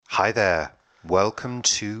Hi there. Welcome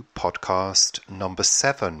to podcast number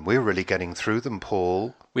 7. We're really getting through them,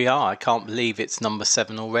 Paul. We are. I can't believe it's number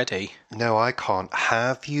 7 already. No, I can't.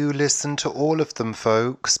 Have you listened to all of them,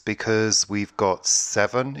 folks? Because we've got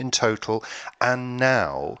 7 in total. And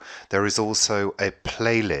now there is also a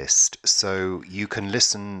playlist. So you can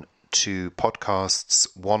listen to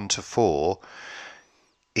podcasts 1 to 4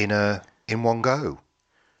 in one go,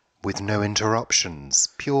 with no interruptions.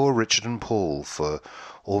 Pure Richard and Paul for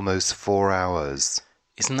almost 4 hours.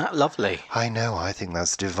 Isn't that lovely? I know, I think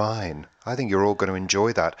that's divine. I think you're all going to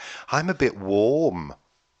enjoy that. I'm a bit warm.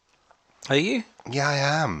 Are you? Yeah, I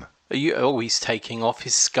am. Are you always taking off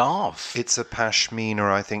his scarf? It's a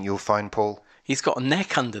pashmina, I think you'll find, Paul. He's got a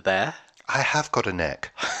neck under there. I have got a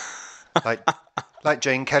neck. Like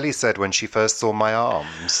Jane Kelly said when she first saw my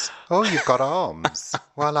arms. Oh, you've got arms.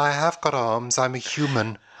 Well, I have got arms. I'm a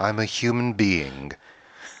human. I'm a human being.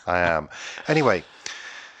 I am. Anyway,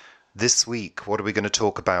 this week, what are we going to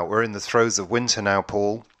talk about? We're in the throes of winter now,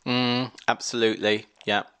 Paul. Absolutely.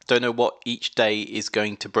 Yeah. Don't know what each day is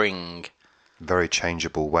going to bring. Very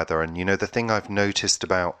changeable weather. And, you know, the thing I've noticed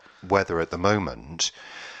about weather at the moment,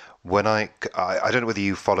 when I don't know whether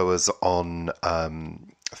you follow us on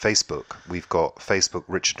Facebook. We've got Facebook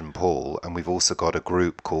Richard and Paul, and we've also got a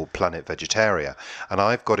group called Planet Vegetaria. And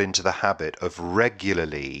I've got into the habit of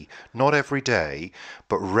regularly, not every day,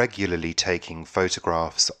 but regularly taking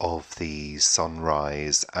photographs of the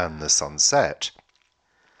sunrise and the sunset.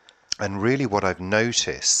 And really what I've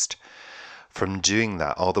noticed from doing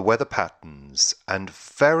that are the weather patterns. And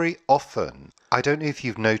very often, I don't know if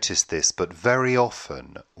you've noticed this, but very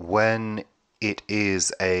often when it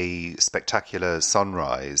is a spectacular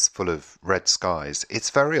sunrise full of red skies,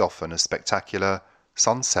 it's very often a spectacular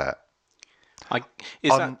sunset.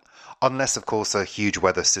 Unless, of course, a huge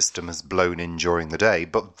weather system has blown in during the day.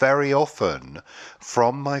 But very often,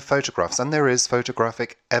 from my photographs, and there is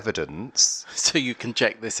photographic evidence. So you can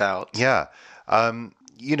check this out. Yeah.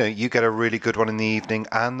 You know, you get a really good one in the evening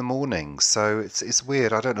and the morning. So it's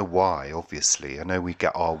weird. I don't know why, obviously. I know we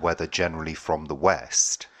get our weather generally from the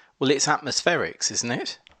west. Well, it's atmospherics, isn't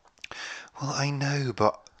it? Well, I know,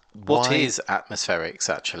 but what is atmospherics,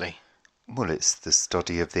 actually? Well, it's the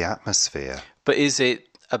study of the atmosphere. But is it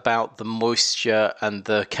about the moisture and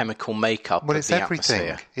the chemical makeup of the atmosphere? Well, it's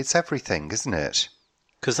everything. It's everything, isn't it?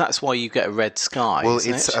 Because that's why you get a red sky. Well,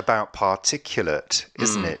 it's about particulate,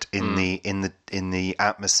 isn't it? In the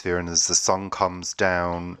atmosphere, and as the sun comes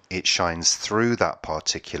down, it shines through that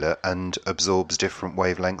particulate and absorbs different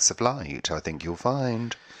wavelengths of light. I think you'll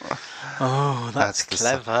find. Oh, that's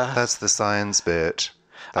clever. That's the science bit.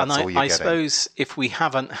 That's all you're I suppose if we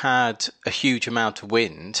haven't had a huge amount of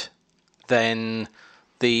wind, then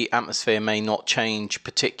the atmosphere may not change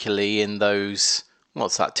particularly in those,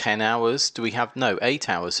 what's that, 10 hours? Do we have, 8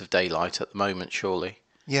 hours of daylight at the moment, surely?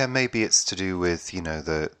 Yeah, maybe it's to do with, you know,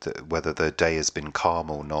 the whether the day has been calm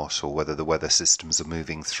or not, or whether the weather systems are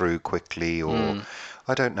moving through quickly, or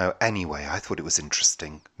I don't know. Anyway, I thought it was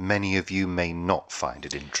interesting. Many of you may not find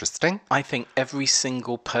it interesting. I think every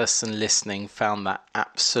single person listening found that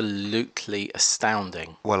absolutely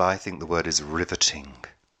astounding. Well, I think the word is riveting.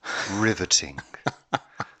 Riveting.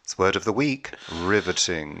 It's word of the week.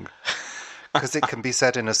 Riveting. Because it can be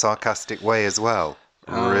said in a sarcastic way as well.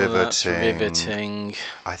 Riveting. Riveting.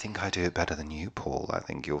 I think I do it better than you, Paul. I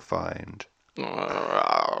think you'll find.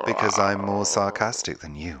 Because I'm more sarcastic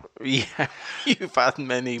than you. Yeah, you've had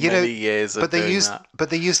many years of doing that. But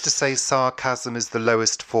they used to say sarcasm is the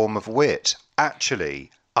lowest form of wit.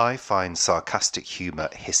 Actually, I find sarcastic humour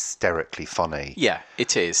hysterically funny. Yeah,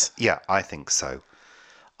 it is. Yeah, I think so.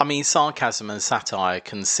 I mean, sarcasm and satire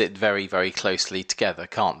can sit very, very closely together,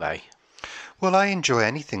 can't they? Well, I enjoy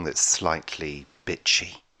anything that's slightly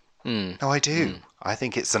bitchy. No, I do. I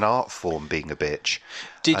think it's an art form, being a bitch.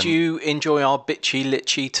 Did you enjoy our bitchy,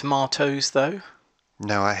 litchy tomatoes, though?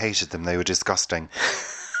 No, I hated them. They were disgusting.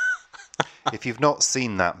 If you've not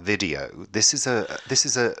seen that video, this is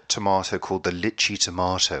a tomato called the litchi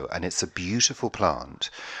tomato, and it's a beautiful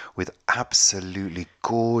plant with absolutely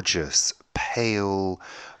gorgeous, pale,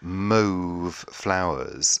 mauve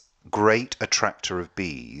flowers, great attractor of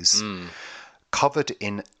bees, covered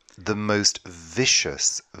in the most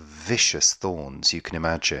vicious thorns you can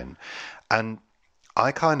imagine. And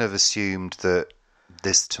I kind of assumed that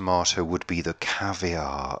this tomato would be the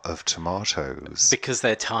caviar of tomatoes. Because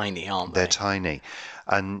they're tiny, aren't they? They're tiny.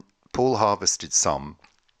 And Paul harvested some,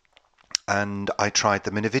 and I tried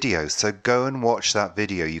them in a video. So go and watch that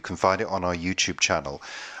video. You can find it on our YouTube channel.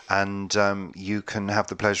 And you can have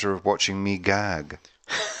the pleasure of watching me gag.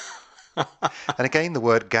 And again, the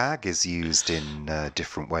word gag is used in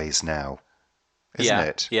different ways now. isn't Yeah,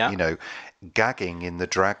 it? yeah. You know, gagging in the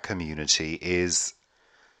drag community is,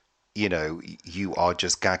 you know, you are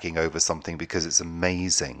just gagging over something because it's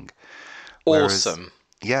amazing. Whereas, Awesome.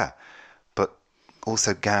 yeah, but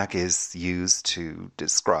also gag is used to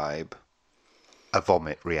describe a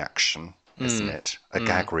vomit reaction, isn't it? A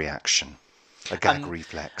gag reaction, a gag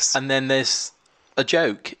reflex. And then there's a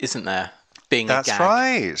joke, isn't there? Being a That's gag.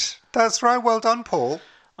 right. That's right. Well done, Paul.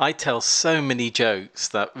 I tell so many jokes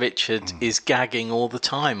that Richard is gagging all the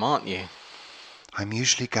time, aren't you? I'm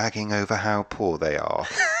usually gagging over how poor they are.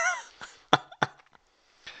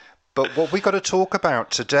 But what we got to talk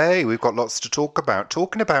about today, we've got lots to talk about.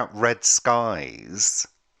 Talking about Red Skies,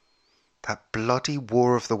 that bloody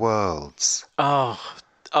War of the Worlds. Oh,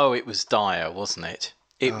 it was dire, wasn't it?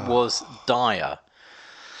 It was dire.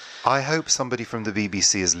 I hope somebody from the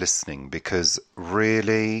BBC is listening because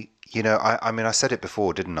really, you know, I mean, I said it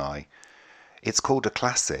before, didn't I? It's called a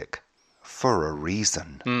classic for a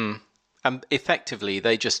reason. And effectively,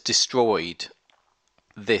 they just destroyed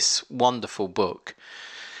this wonderful book.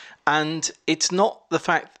 And it's not the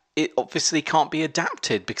fact it obviously can't be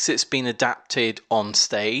adapted because it's been adapted on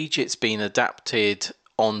stage, it's been adapted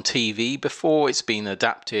on TV before, it's been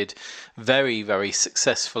adapted very, very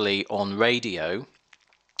successfully on radio,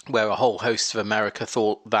 where a whole host of America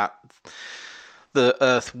thought that the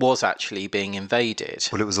Earth was actually being invaded.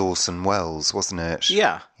 Well, it was Orson Welles, wasn't it?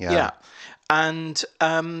 Yeah. And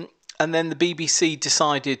then the BBC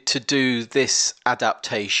decided to do this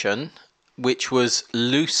adaptation, which was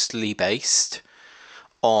loosely based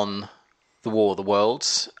on the War of the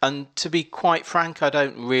Worlds. And to be quite frank, I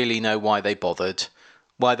don't really know why they bothered.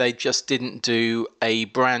 Why they just didn't do a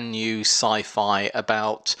brand new sci-fi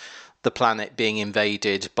about the planet being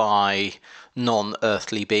invaded by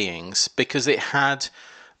non-earthly beings, because it had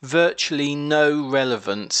virtually no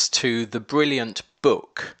relevance to the brilliant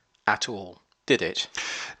book at all, did it?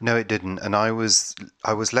 No, it didn't, and I was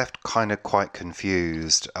left kind of quite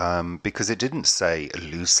confused because it didn't say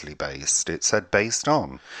loosely based; it said based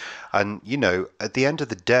on, and you know, at the end of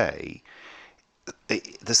the day,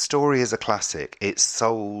 the story is a classic. It's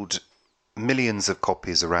sold millions of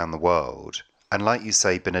copies around the world, and like you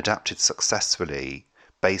say, been adapted successfully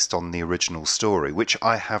based on the original story, which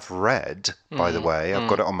I have read, by the way. I've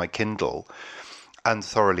got it on my Kindle. And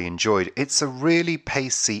thoroughly enjoyed. It's a really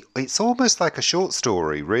pacey. It's almost like a short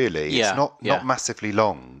story, really. Yeah, It's not massively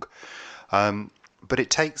long, but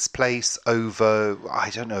it takes place over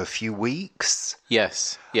I don't know a few weeks.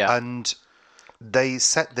 Yes. Yeah. And they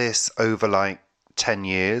set this over like 10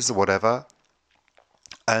 years or whatever,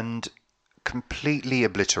 and completely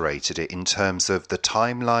obliterated it in terms of the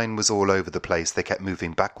timeline was all over the place. They kept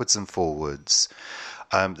moving backwards and forwards.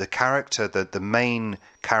 The character, the main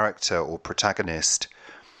character or protagonist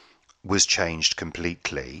was changed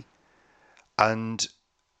completely. And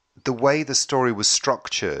the way the story was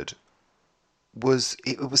structured was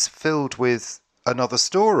filled with another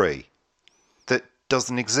story that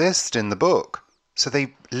doesn't exist in the book. So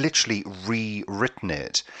they literally rewritten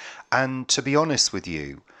it. And to be honest with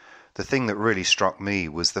you, the thing that really struck me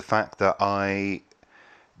was the fact that I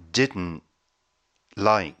didn't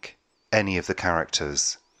like any of the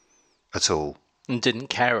characters at all. And didn't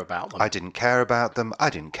care about them. I didn't care about them. I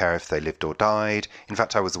didn't care if they lived or died. In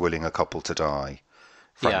fact, I was willing a couple to die,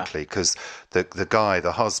 frankly, because the guy,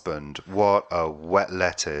 the husband, what a wet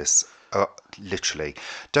lettuce. Literally.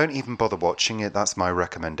 Don't even bother watching it. That's my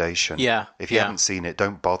recommendation. Yeah. If you haven't seen it,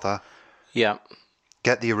 don't bother. Yeah.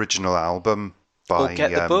 Get the original album by Or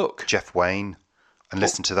get the book. Jeff Wayne and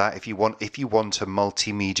listen to that. If you want a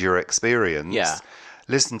multimedia experience,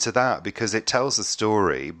 listen to that because it tells a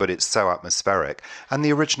story, but it's so atmospheric. And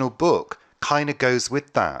the original book kind of goes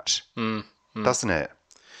with that, doesn't it?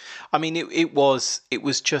 I mean, it was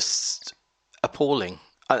just appalling.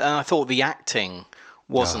 And I thought the acting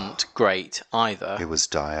wasn't great either. It was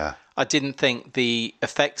dire. I didn't think the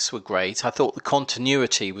effects were great. I thought the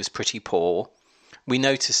continuity was pretty poor. We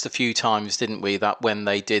noticed a few times, didn't we, that when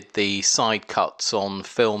they did the side cuts on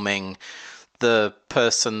filming, the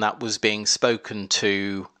person that was being spoken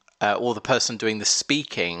to, or the person doing the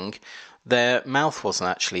speaking, their mouth wasn't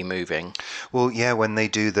actually moving. Well, yeah, when they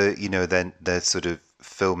do then they're sort of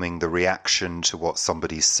filming the reaction to what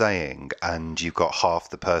somebody's saying, and you've got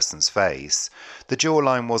half the person's face. The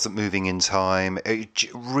jawline wasn't moving in time.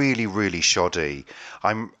 Really, really shoddy.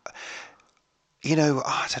 I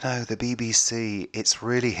don't know, the BBC, it's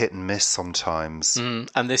really hit and miss sometimes. And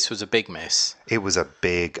this was a big miss. It was a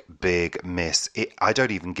big, big miss. I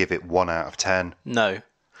don't even give it 1 out of 10. No.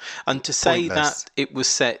 And to say Pointless. that it was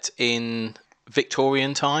set in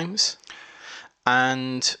Victorian times,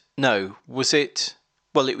 and no, was it...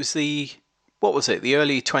 Well, it was the what was it? The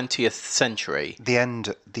early 20th century. The end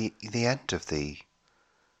of the. The end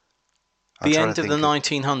of the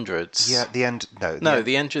 1900s. Yeah, the end.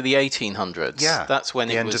 The end of the 1800s. Yeah, that's when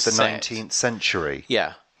it was set. The end of the 19th century.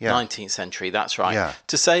 Yeah, 19th century. That's right. Yeah.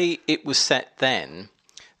 To say it was set then,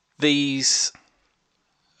 these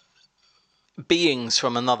beings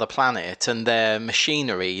from another planet and their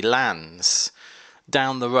machinery lands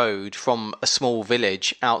down the road from a small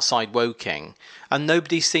village outside Woking, and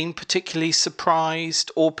nobody seemed particularly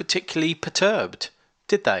surprised or particularly perturbed,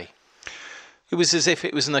 did they? It was as if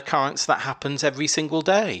it was an occurrence that happens every single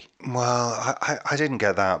day. Well, I didn't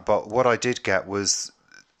get that, but what I did get was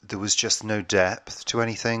there was just no depth to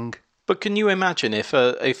anything. But can you imagine if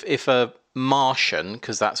a Martian,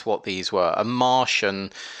 because that's what these were, a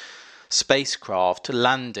Martian spacecraft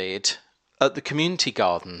landed at the community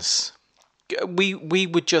gardens? We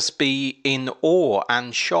would just be in awe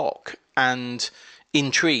and shock and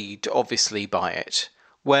intrigued, obviously, by it,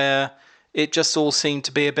 where it just all seemed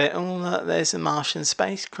to be a bit, oh, look, there's a Martian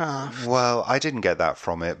spacecraft. Well, I didn't get that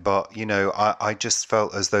from it, but, I just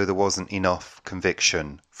felt as though there wasn't enough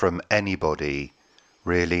conviction from anybody,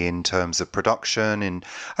 really, in terms of production.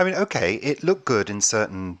 Okay, it looked good in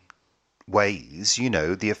certain ways,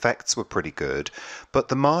 the effects were pretty good, but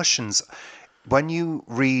the Martians, when you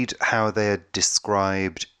read how they're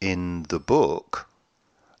described in the book,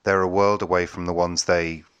 they're a world away from the ones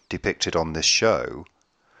they depicted on this show.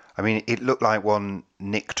 It looked like one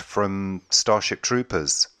nicked from Starship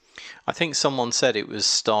Troopers. I think someone said it was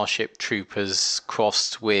Starship Troopers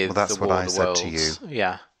crossed with Well, that's the what War I of the said Worlds. to you.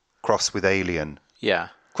 Yeah. Crossed with Alien. Yeah.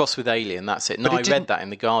 Crossed with Alien, that's it. No, But I read that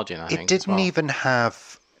in The Guardian, I think. It didn't as well. even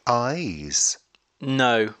have eyes.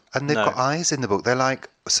 No. And they've got eyes in the book. They're like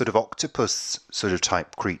sort of octopus sort of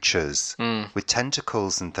type creatures with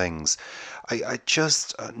tentacles and things. I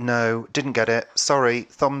just, no, didn't get it. Sorry,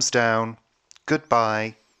 thumbs down.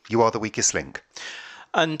 Goodbye. You are the weakest link.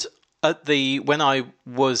 And when I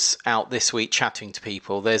was out this week chatting to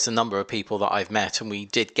people, there's a number of people that I've met, and we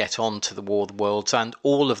did get on to the War of the Worlds, and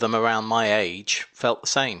all of them around my age felt the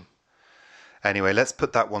same. Anyway, let's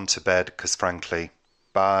put that one to bed, because frankly,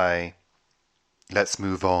 bye. Let's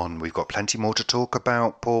move on. We've got plenty more to talk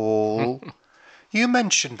about, Paul. You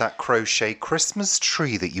mentioned that crochet Christmas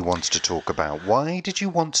tree that you wanted to talk about. Why did you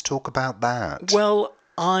want to talk about that? Well,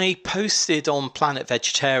 I posted on Planet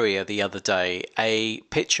Vegetaria the other day a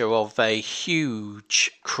picture of a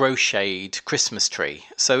huge crocheted Christmas tree.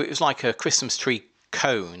 So it was like a Christmas tree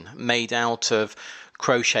cone made out of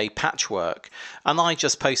crochet patchwork, and I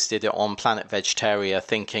just posted it on Planet Vegetaria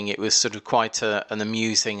thinking it was sort of quite an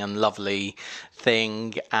amusing and lovely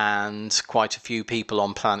thing, and quite a few people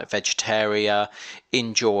on Planet Vegetaria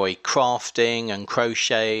enjoy crafting and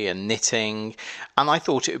crochet and knitting, and I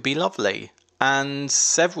thought it would be lovely. And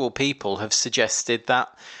several people have suggested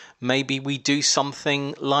that maybe we do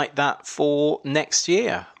something like that for next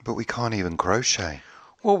year. But we can't even crochet.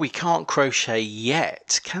 Well, we can't crochet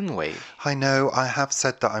yet, can we? I know, I have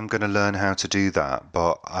said that I'm going to learn how to do that,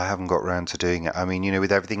 but I haven't got round to doing it.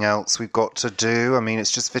 With everything else we've got to do,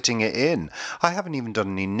 it's just fitting it in. I haven't even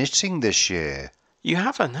done any knitting this year. You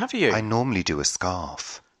haven't, have you? I normally do a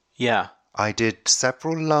scarf. Yeah. I did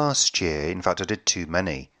several last year. In fact, I did too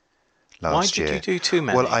many last year. Why did you do too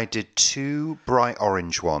many? Well, I did 2 bright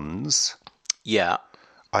orange ones. Yeah.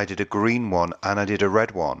 I did a green one and I did a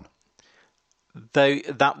red one. Though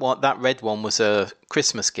that red one was a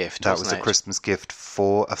Christmas gift, That was wasn't a it? Christmas gift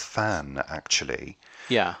for a fan, actually.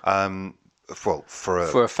 Yeah.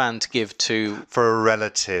 For a fan to give to... For a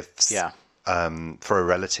relative. Yeah. For a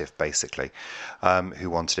relative, basically, who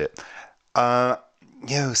wanted it.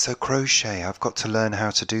 So crochet, I've got to learn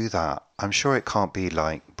how to do that. I'm sure it can't be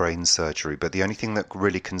like brain surgery, but the only thing that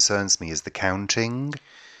really concerns me is the counting.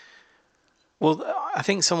 Well, I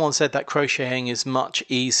think someone said that crocheting is much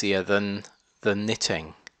easier than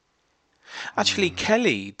knitting. Actually,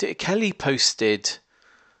 Kelly posted...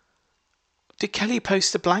 Did Kelly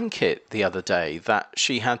post a blanket the other day that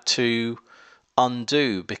she had to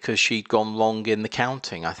undo because she'd gone wrong in the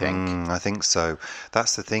counting, I think? I think so.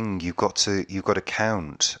 That's the thing. You've got to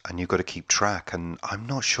count and you've got to keep track. And I'm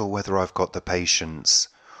not sure whether I've got the patience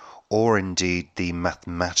or indeed the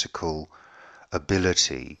mathematical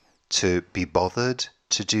ability to be bothered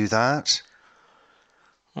to do that.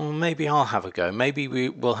 Well, maybe I'll have a go. Maybe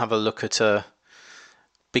we'll have a look at a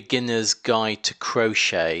beginner's guide to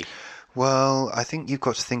crochet. Well, I think you've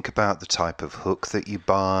got to think about the type of hook that you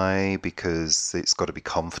buy, because it's got to be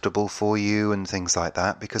comfortable for you and things like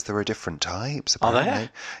that, because there are different types, apparently. Are there?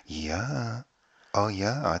 Yeah. Oh,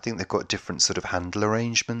 yeah. I think they've got different sort of handle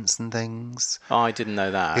arrangements and things. Oh, I didn't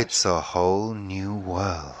know that. It's a whole new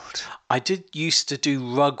world. I did used to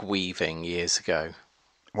do rug weaving years ago.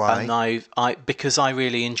 Why? And I because I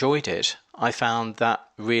really enjoyed it. I found that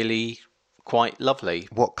really quite lovely.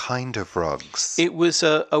 What kind of rugs? It was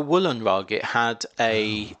a woolen rug. It had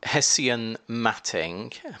a Hessian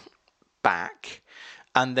matting back,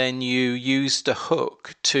 and then you used a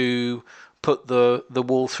hook to put the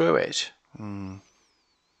wool through it.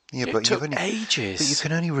 Yeah, It but took But you ages.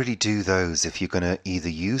 can only really do those if you're going to either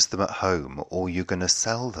use them at home or you're going to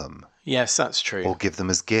sell them Yes, that's true. or give them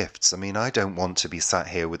as gifts. I mean, I don't want to be sat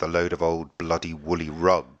here with a load of old bloody woolly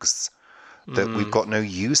rugs that we've got no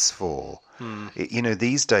use for.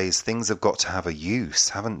 These days things have got to have a use,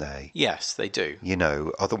 haven't they? Yes, they do.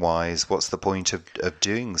 Otherwise, what's the point of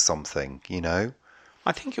doing something,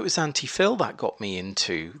 I think it was Auntie Phil that got me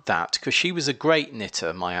into that because she was a great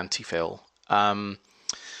knitter, my Auntie Phil.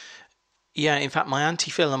 Yeah, in fact, my Auntie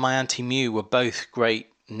Phil and my Auntie Mew were both great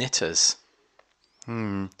knitters.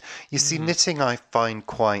 You see, knitting I find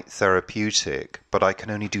quite therapeutic, but I can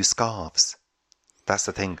only do scarves. That's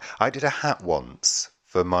the thing. I did a hat once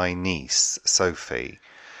for my niece, Sophie,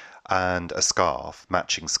 and a scarf,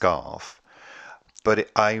 matching scarf. But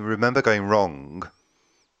I remember going wrong,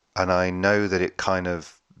 and I know that it kind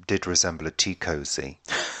of did resemble a tea cosy.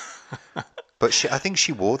 But I think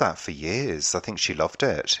she wore that for years. I think she loved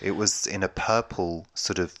it. It was in a purple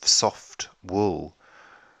sort of soft wool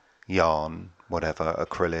yarn, whatever,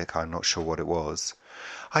 acrylic. I'm not sure what it was.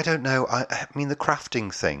 I don't know. I mean, the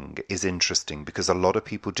crafting thing is interesting because a lot of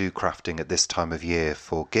people do crafting at this time of year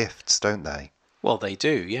for gifts, don't they? Well, they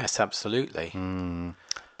do. Yes, absolutely.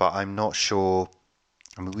 But I'm not sure.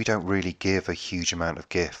 I mean, we don't really give a huge amount of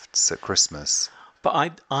gifts at Christmas.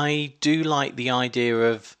 But I do like the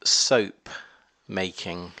idea of soap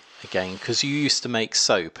making again because you used to make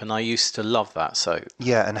soap and I used to love that soap.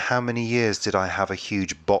 Yeah, and how many years did I have a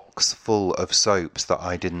huge box full of soaps that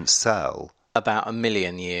I didn't sell? About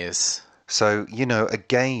 1,000,000 years. So,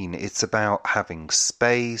 again, it's about having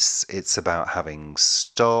space, it's about having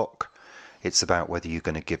stock, it's about whether you're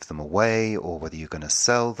going to give them away or whether you're going to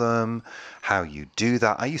sell them, how you do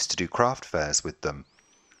that. I used to do craft fairs with them.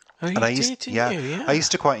 Oh, you And I did, used, didn't yeah, you? Yeah. I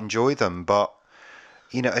used to quite enjoy them, but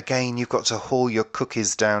again, you've got to haul your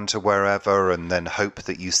cookies down to wherever and then hope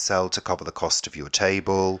that you sell to cover the cost of your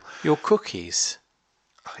table. Your cookies.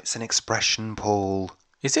 It's an expression, Paul.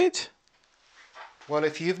 Is it? Well,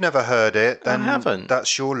 if you've never heard it, then I haven't.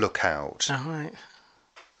 that's your lookout. All right.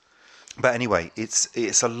 But anyway, it's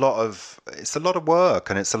a lot of work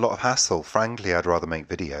and it's a lot of hassle. Frankly, I'd rather make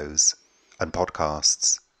videos and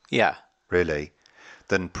podcasts, Yeah. really,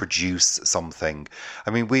 than produce something. I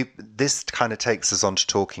mean, this kind of takes us on to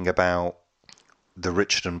talking about the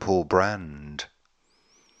Richard and Paul brand,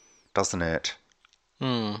 doesn't it?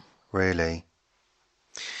 Really?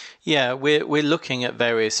 Yeah, we're looking at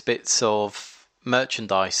various bits of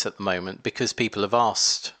merchandise at the moment because people have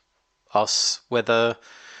asked us whether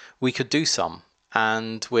we could do some.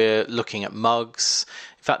 And we're looking at mugs.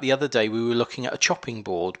 In fact, the other day we were looking at a chopping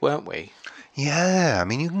board, weren't we? Yeah, I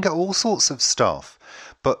mean, you can get all sorts of stuff.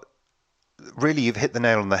 But really, you've hit the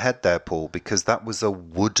nail on the head there, Paul, because that was a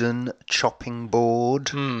wooden chopping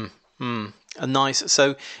board. A nice,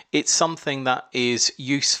 so it's something that is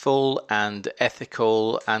useful and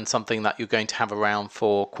ethical and something that you're going to have around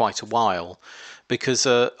for quite a while, because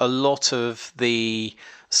a lot of the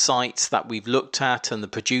sites that we've looked at and the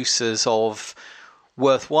producers of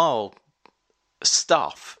worthwhile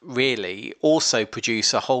stuff really also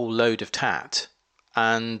produce a whole load of tat,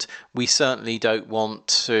 and we certainly don't want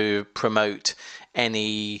to promote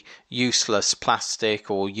any useless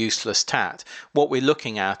plastic or useless tat. What we're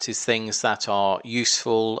looking at is things that are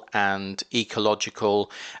useful and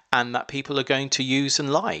ecological and that people are going to use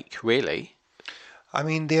and like, really. I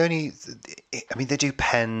mean, they do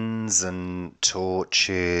pens and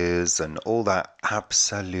torches and all that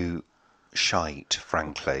absolute shite,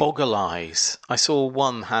 frankly. Boggle eyes. I saw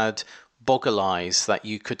one had boggle eyes that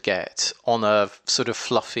you could get on a sort of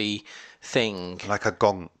fluffy thing. Like a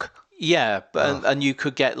gonk. Yeah, and you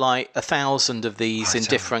could get like 1,000 of these in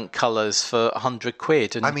different colours for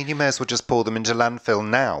 £100. And I mean, you may as well just pour them into landfill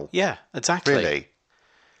now. yeah, exactly. Really?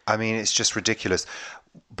 I mean, it's just ridiculous.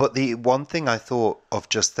 But the one thing I thought of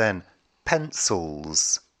just then,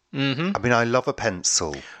 pencils. I mean, I love a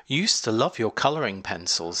pencil. You used to love your colouring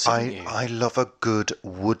pencils, didn't you? I love a good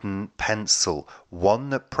wooden pencil, one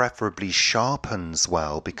that preferably sharpens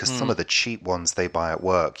well, because some of the cheap ones they buy at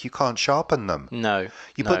work, you can't sharpen them. No.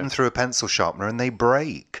 You put them through a pencil sharpener and they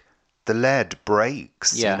break. The lead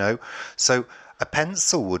breaks, Yeah. So A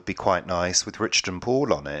pencil would be quite nice with Richard and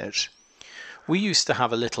Paul on it. We used to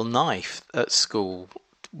have a little knife at school,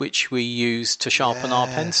 which we used to sharpen our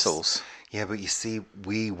pencils. Yeah, but you see,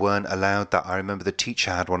 we weren't allowed that. I remember the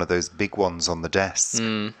teacher had one of those big ones on the desk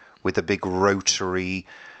with a big rotary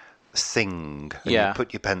thing. And you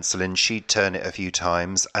put your pencil in, she'd turn it a few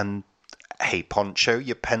times, and hey, Poncho,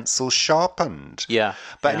 your pencil's sharpened. Yeah.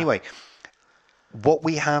 But anyway, what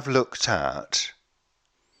we have looked at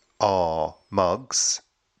are mugs.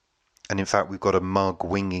 And in fact, we've got a mug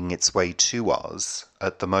winging its way to us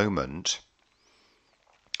at the moment.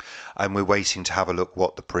 And we're waiting to have a look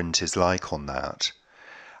what the print is like on that.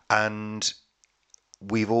 And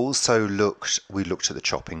we've also looked at the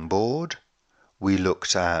chopping board. We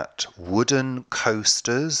looked at wooden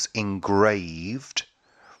coasters engraved.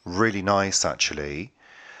 Really nice, actually.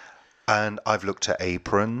 And I've looked at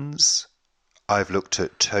aprons. I've looked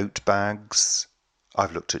at tote bags.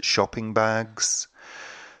 I've looked at shopping bags.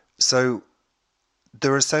 So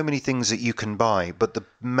there are so many things that you can buy, but the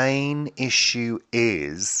main issue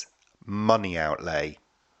is money outlay.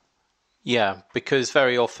 Yeah, because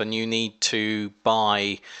very often you need to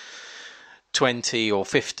buy 20 or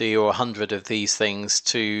 50 or 100 of these things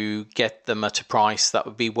to get them at a price that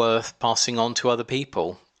would be worth passing on to other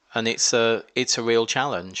people. And it's a real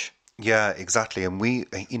challenge. Yeah, exactly. And we,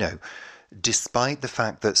 despite the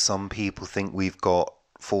fact that some people think we've got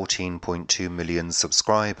 14.2 million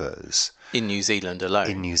subscribers. In New Zealand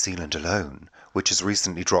alone. Which has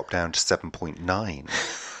recently dropped down to 7.9.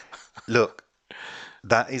 Look,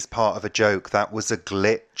 that is part of a joke. That was a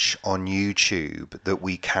glitch on YouTube that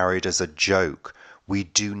we carried as a joke. We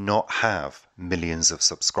do not have millions of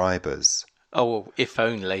subscribers. Oh, if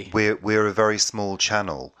only. We're a very small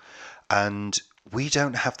channel, and we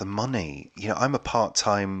don't have the money. I'm a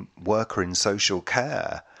part-time worker in social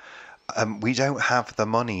care. We don't have the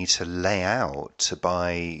money to lay out to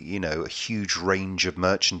buy, a huge range of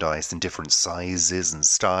merchandise in different sizes and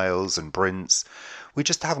styles and prints. We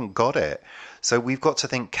just haven't got it. So we've got to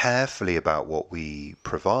think carefully about what we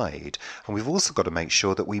provide. And we've also got to make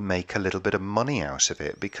sure that we make a little bit of money out of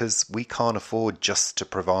it, because we can't afford just to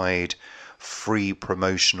provide free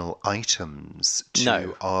promotional items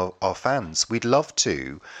to our fans. We'd love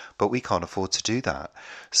to, but we can't afford to do that.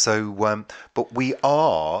 So, but we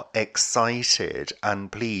are excited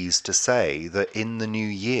and pleased to say that in the new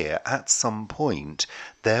year, at some point,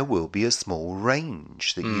 there will be a small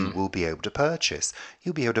range that you will be able to purchase.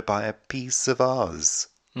 You'll be able to buy a piece of ours.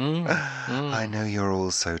 I know you're all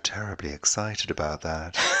so terribly excited about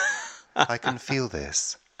that. I can feel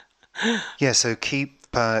this. Yeah, so keep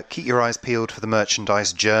your eyes peeled for the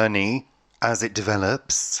merchandise journey as it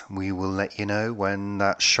develops. We will let you know when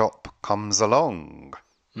that shop comes along.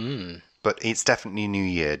 But it's definitely New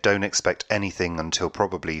Year. Don't expect anything until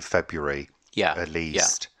probably February, at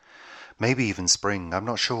least. Maybe even spring. I'm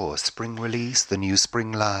not sure. Spring release, the new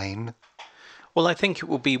spring line. Well, I think it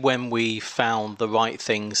will be when we found the right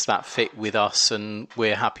things that fit with us and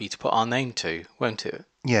we're happy to put our name to, won't it?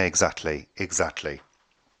 Yeah, exactly.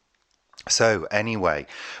 So anyway,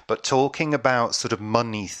 but talking about sort of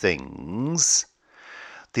money things,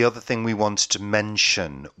 the other thing we wanted to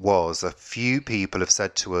mention was a few people have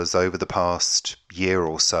said to us over the past year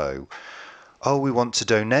or so, oh, we want to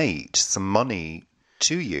donate some money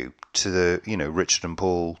to you, to the, Richard and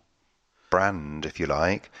Paul brand, if you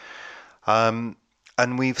like. And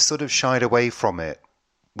we've sort of shied away from it.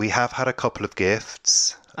 We have had a couple of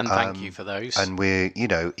gifts. And thank you for those. And we're,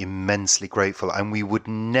 immensely grateful. And we would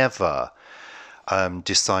never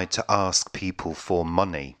decide to ask people for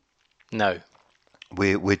money. No.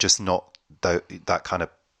 We're just not that kind of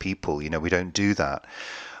people. We don't do that.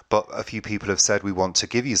 But a few people have said we want to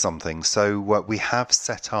give you something. So we have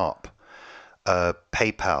set up a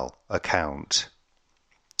PayPal account.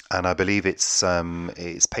 And I believe it's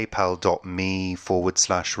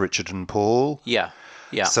paypal.me/Richard and Paul. Yeah.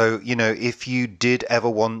 So, if you did ever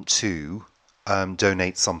want to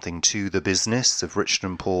donate something to the business of Richard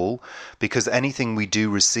and Paul, because anything we do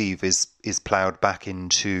receive is ploughed back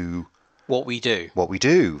into what we do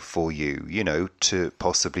for you, to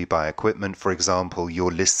possibly buy equipment. For example,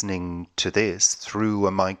 you're listening to this through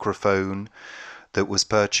a microphone that was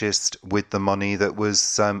purchased with the money that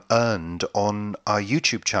was earned on our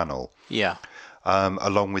YouTube channel. Yeah.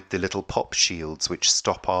 Along with the little pop shields which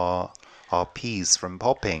stop our peas from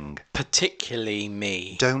popping. Particularly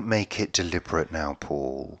me. Don't make it deliberate now,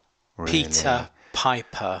 Paul. Really. Peter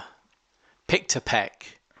Piper picked a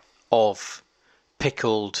peck of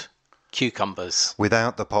pickled cucumbers.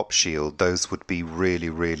 Without the pop shield, those would be really,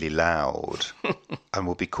 really loud and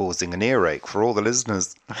would be causing an earache for all the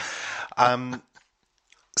listeners.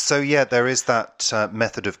 So yeah, there is that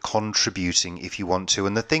method of contributing if you want to.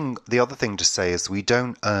 And the other thing to say is we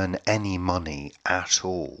don't earn any money at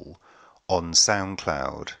all on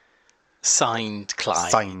SoundCloud. Signed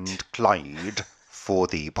Clyde. Signed Clyde for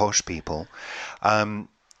the posh people.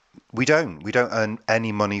 We don't earn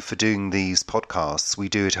any money for doing these podcasts. We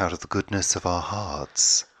do it out of the goodness of our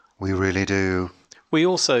hearts. We really do. We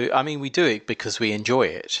also, I mean, we do it because we enjoy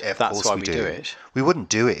it. Of That's course why we we do it. We wouldn't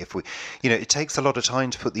do it if we, it takes a lot of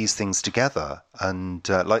time to put these things together. And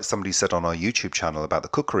like somebody said on our YouTube channel about the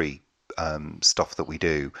cookery stuff that we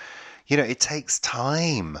do, it takes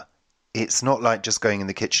time. It's not like just going in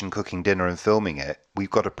the kitchen, cooking dinner and filming it. We've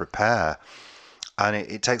got to prepare. And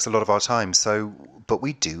it takes a lot of our time. So, but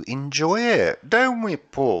we do enjoy it, don't we,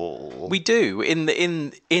 Paul? We do.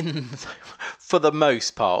 For the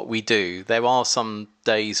most part, we do. There are some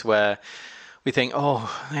days where we think,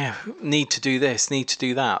 oh, yeah, need to do this, need to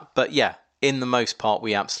do that. But yeah, in the most part,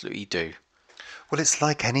 we absolutely do. Well, it's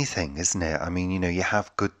like anything, isn't it? I mean, you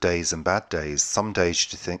have good days and bad days. Some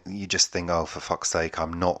days you just think, oh, for fuck's sake,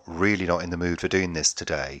 I'm really not in the mood for doing this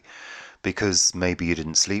today. Because maybe you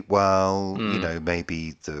didn't sleep well,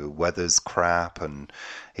 maybe the weather's crap and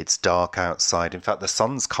it's dark outside. In fact, the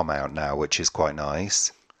sun's come out now, which is quite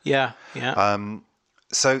nice. Yeah, yeah.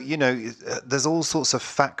 So, there's all sorts of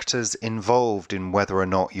factors involved in whether or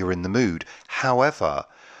not you're in the mood. However,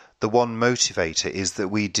 the one motivator is that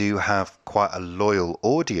we do have quite a loyal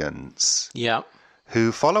audience. Yeah.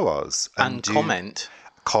 Who follow us. And comment.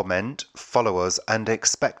 Comment, follow us and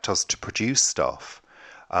expect us to produce stuff.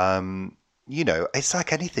 It's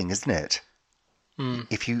like anything, isn't it?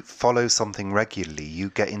 If you follow something regularly, you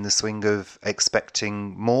get in the swing of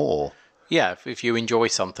expecting more. Yeah, if you enjoy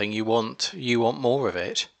something, you want more of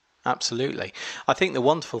it. Absolutely. I think the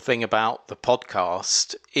wonderful thing about the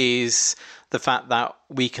podcast is the fact that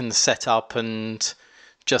we can set up and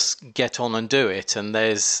just get on and do it, and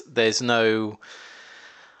there's no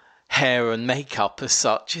hair and makeup as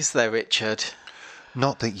such, is there, Richard?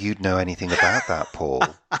 Not that you'd know anything about that, Paul.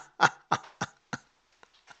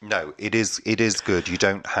 No, it is good. You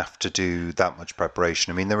don't have to do that much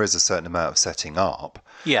preparation. I mean, there is a certain amount of setting up.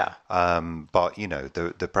 Yeah. But,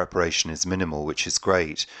 the preparation is minimal, which is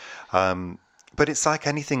great. But it's like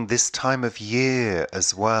anything this time of year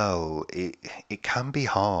as well. It can be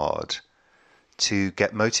hard to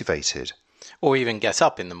get motivated. Or even get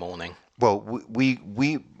up in the morning. Well,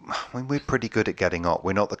 we're pretty good at getting up.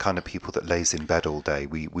 We're not the kind of people that lays in bed all day.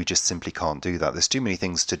 We just simply can't do that. There's too many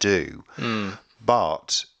things to do.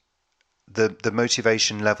 But the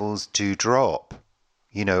motivation levels do drop,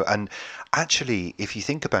 and actually, if you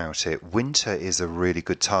think about it, winter is a really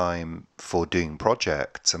good time for doing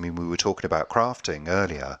projects. I mean, we were talking about crafting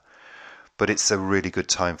earlier, but it's a really good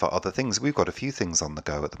time for other things. We've got a few things on the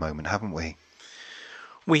go at the moment, haven't we?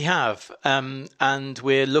 We have, and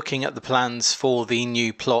we're looking at the plans for the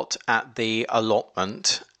new plot at the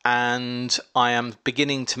allotment, and I am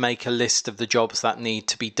beginning to make a list of the jobs that need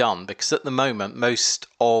to be done, because at the moment most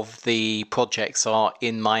of the projects are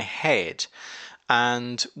in my head.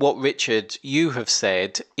 And what, Richard, you have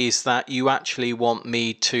said is that you actually want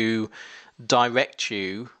me to direct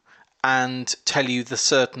you and tell you the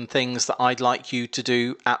certain things that I'd like you to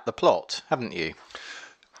do at the plot, haven't you?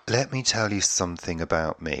 Let me tell you something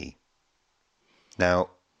about me. Now,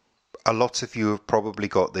 a lot of you have probably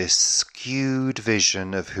got this skewed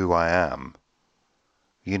vision of who I am.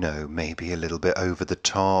 Maybe a little bit over the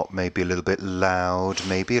top, maybe a little bit loud,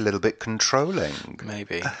 maybe a little bit controlling.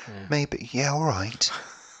 Maybe. Yeah. Maybe. Yeah, all right.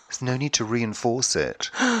 There's no need to reinforce it.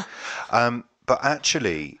 But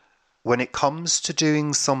actually, when it comes to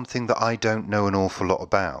doing something that I don't know an awful lot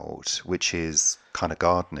about, which is kind of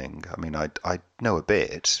gardening, I mean, I know a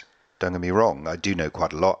bit. Don't get me wrong, I do know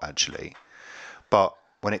quite a lot, actually. But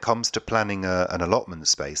when it comes to planning an allotment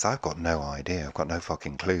space, I've got no idea. I've got no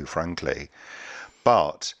fucking clue, frankly.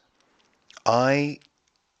 But I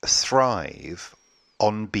thrive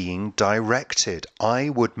on being directed. I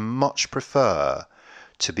would much prefer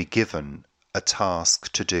to be given a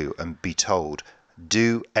task to do and be told,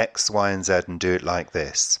 do X, Y, and Z and do it like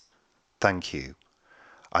this. Thank you.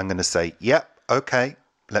 I'm going to say, yep, okay,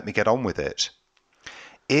 let me get on with it.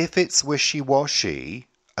 If it's wishy-washy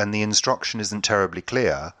and the instruction isn't terribly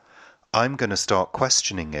clear, I'm going to start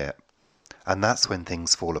questioning it. And that's when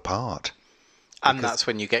things fall apart. And that's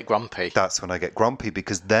when you get grumpy. That's when I get grumpy,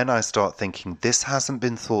 because then I start thinking, this hasn't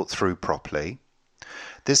been thought through properly.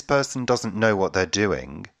 This person doesn't know what they're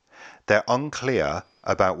doing. They're unclear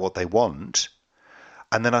about what they want.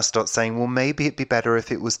 And then I start saying, well, maybe it'd be better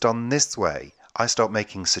if it was done this way. I start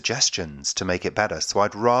making suggestions to make it better. So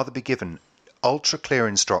I'd rather be given ultra clear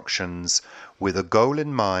instructions with a goal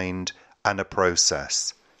in mind and a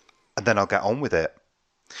process. And then I'll get on with it.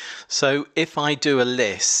 So if I do a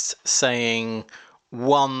list saying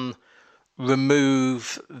 1,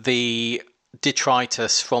 remove the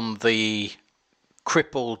detritus from the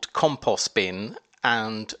crippled compost bin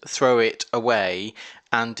and throw it away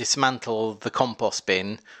and dismantle the compost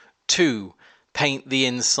bin. 2, paint the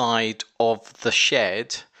inside of the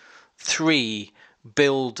shed. 3,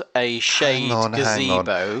 build a shade gazebo.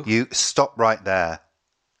 Hang on. You stop right there.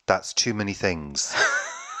 That's too many things.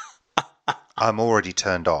 I'm already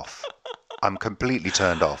turned off. I'm completely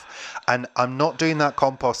turned off. And I'm not doing that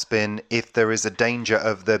compost bin if there is a danger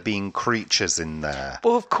of there being creatures in there.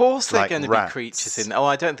 Well, of course there are Like going to rats. be creatures in there. Oh,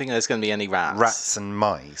 I don't think there's going to be any rats. Rats and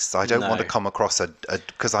mice. I don't want to No. come across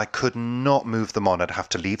because I could not move them on. I'd have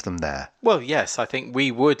to leave them there. Well, yes, I think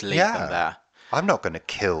we would leave them there. I'm not going to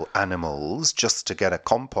kill animals just to get a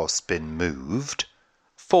compost bin moved.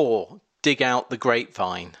 4, dig out the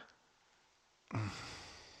grapevine.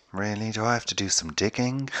 Really? Do I have to do some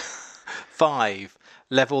digging? 5,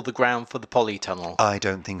 level the ground for the polytunnel. I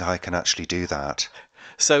don't think I can actually do that.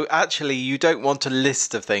 So actually, you don't want a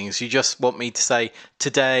list of things. You just want me to say,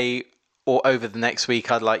 today or over the next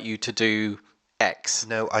week, I'd like you to do X.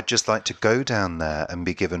 No, I'd just like to go down there and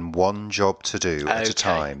be given one job to do at a Okay,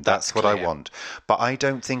 time. that's That's what I clear. want. But I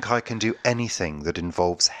don't think I can do anything that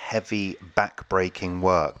involves heavy back-breaking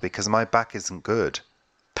work because my back isn't good.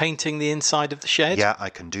 Painting the inside of the shed? Yeah, I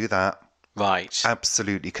can do that. Right.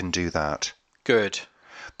 Absolutely can do that. Good.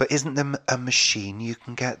 But isn't there a machine you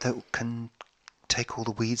can get that can take all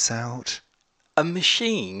the weeds out? A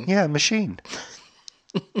machine? Yeah, a machine.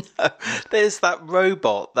 There's that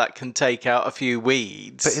robot that can take out a few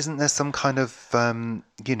weeds. But isn't there some kind of,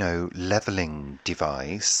 levelling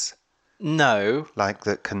device, No. like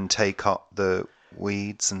that can take up the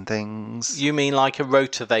weeds and things? You mean like a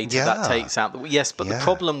rotavator Yeah. that takes out the... Yes, but the Yeah.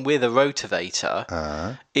 problem with a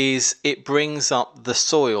rotavator is it brings up the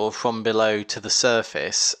soil from below to the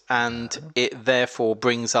surface and it therefore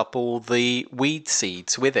brings up all the weed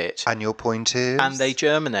seeds with it. And your point is? And they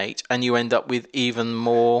germinate and you end up with even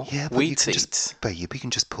more but you weed can seeds. you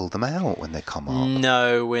can just pull them out when they come up.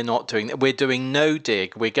 No, we're not doing that. We're doing no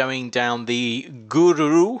dig. We're going down the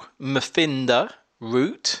Guru Mfinda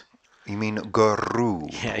route. You mean guru?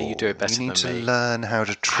 Yeah, you do it better You need than to me. learn how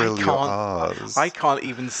to trill your R's. I can't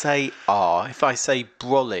even say R. If I say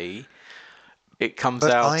brolly, it comes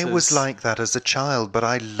But out I was as... like that as a child, but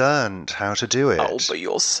I learned how to do it. Oh, but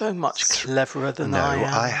you're so much cleverer than No, I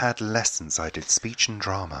am. I had lessons. I did speech and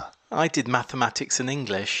drama. I did mathematics and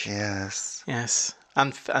English. Yes. Yes.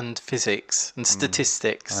 And physics and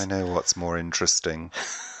statistics. I know what's more interesting.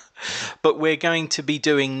 But we're going to be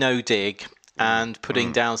doing no dig and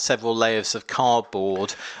putting down several layers of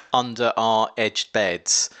cardboard under our edged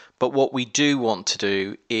beds. But what we do want to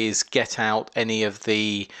do is get out any of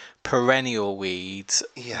the perennial weeds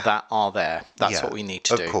that are there. That's what we need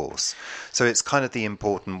to do. Of course. So it's kind of the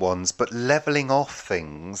important ones, but levelling off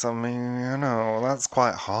things, I mean, that's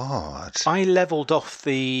quite hard. I levelled off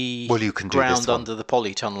the You can do ground this one. under the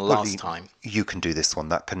polytunnel last time. You can do this one.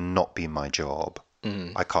 That cannot be my job.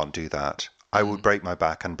 I can't do that. I would break my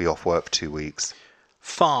back and be off work for 2 weeks.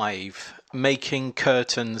 5, making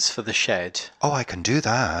curtains for the shed. Oh, I can do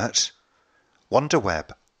that.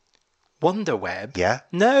 Wonderweb. Wonderweb? Yeah?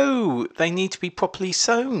 No, they need to be properly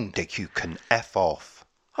sewn. Dick, you can F off.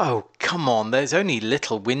 Oh, come on, there's only a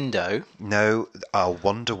little window. No, I'll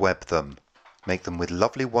Wonderweb them. Make them with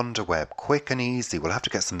lovely Wonderweb, quick and easy. We'll have to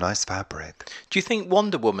get some nice fabric. Do you think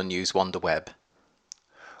Wonder Woman used Wonderweb?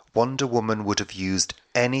 Wonder Woman would have used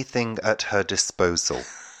anything at her disposal.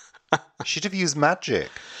 She'd have used magic.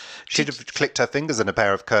 She'd have clicked her fingers and a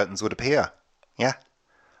pair of curtains would appear. Yeah.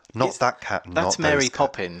 Not that cat. That's not Mary those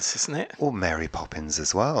Poppins, isn't it? Or Mary Poppins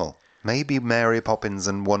as well. Maybe Mary Poppins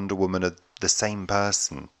and Wonder Woman are the same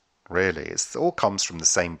person. Really, it all comes from the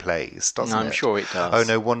same place, doesn't it? I'm sure it does. Oh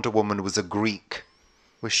no, Wonder Woman was a Greek.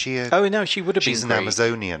 Was she a... Oh, no, she would have She's been an Greek.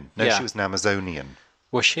 Amazonian. No, Yeah. she was an Amazonian.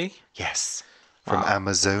 Was she? Yes. From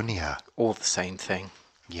Amazonia. All the same thing.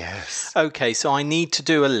 Yes. Okay, so I need to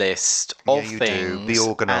do a list of you things. do. Be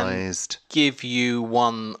organised. And give you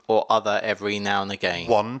one or other every now and again.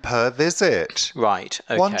 One per visit. Right,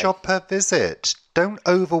 okay. One job per visit. Don't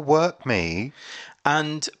overwork me.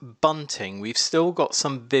 And bunting. We've still got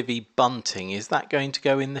some Vivi bunting. Is that going to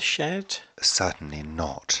go in the shed? Certainly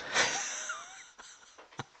not.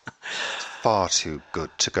 Far too good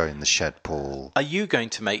to go in the shed, Paul. Are you going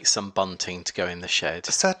to make some bunting to go in the shed?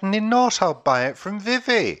 Certainly not. I'll buy it from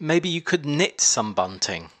Vivi. Maybe you could knit some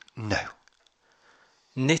bunting. No.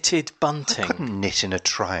 Knitted bunting. Couldn't knit in a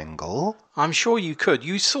triangle. I'm sure you could.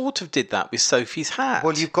 You sort of did that with Sophie's hat.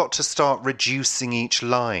 Well, you've got to start reducing each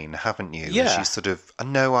line, haven't you? Yeah. As you sort of,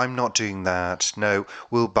 no, I'm not doing that. No,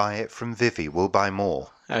 we'll buy it from Vivi. We'll buy more.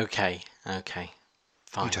 Okay.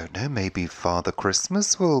 Fine. You don't know, maybe Father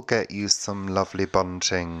Christmas will get you some lovely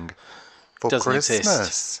bunting for Doesn't Christmas.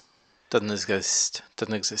 exist. Doesn't exist.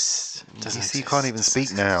 Doesn't exist. You see, you can't even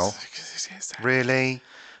speak now. Really?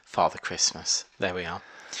 Father Christmas. There we are.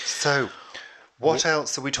 So, what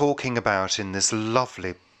else are we talking about in this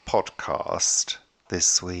lovely podcast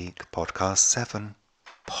this week? Podcast 7.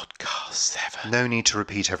 Podcast 7. No need to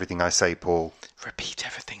repeat everything I say, Paul. Repeat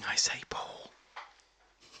everything I say, Paul.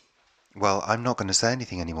 Well, I'm not going to say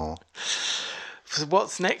anything anymore. So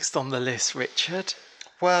what's next on the list, Richard?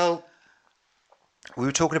 Well, we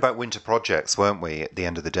were talking about winter projects, weren't we, at the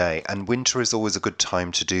end of the day? And winter is always a good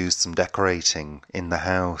time to do some decorating in the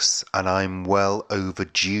house. And I'm well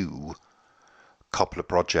overdue a couple of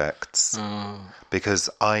projects. Because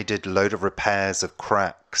I did a load of repairs of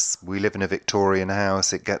cracks. We live in a Victorian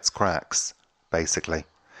house. It gets cracks, basically.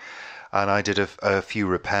 And I did a few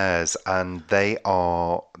repairs, and they've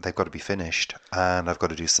got to be finished. And I've got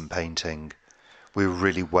to do some painting. We're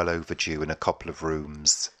really well overdue in a couple of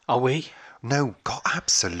rooms. Are we? No, God,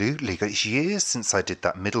 absolutely. It's years since I did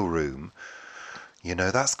that middle room. You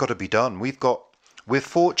know, that's got to be done. We're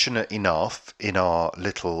fortunate enough in our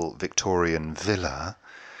little Victorian villa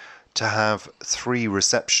to have 3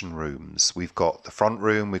 reception rooms. We've got the front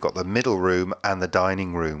room, we've got the middle room, and the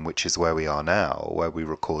dining room, which is where we are now, where we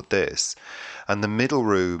record this. And the middle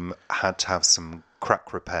room had to have some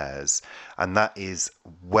crack repairs, and that is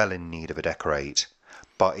well in need of a decorate.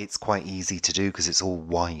 But it's quite easy to do because it's all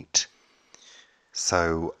white.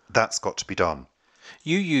 So that's got to be done.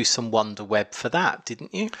 You used some Wonder Web for that,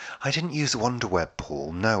 didn't you? I didn't use Wonder Web,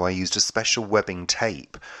 Paul. No, I used a special webbing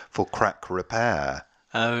tape for crack repair.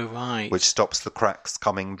 Oh, right. Which stops the cracks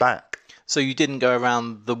coming back. So you didn't go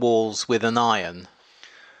around the walls with an iron?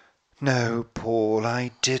 No, Paul,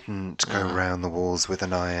 I didn't go round the walls with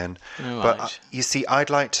an iron. Oh, but right. You see, I'd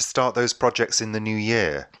like to start those projects in the new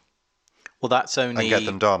year. Well, that's only And get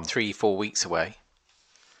them done. 3-4 weeks away.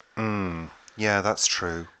 Yeah, that's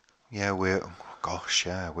true. Yeah, we're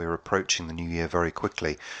approaching the new year very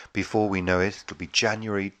quickly. Before we know it, it'll be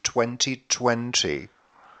January 2020.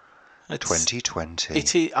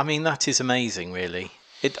 2020. I mean, that is amazing, really.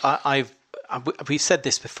 We've said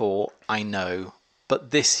this before, I know,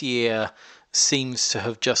 but this year seems to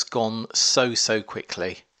have just gone so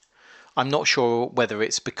quickly. I'm not sure whether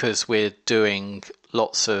it's because we're doing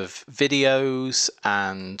lots of videos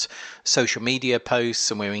and social media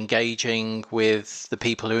posts and we're engaging with the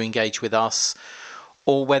people who engage with us,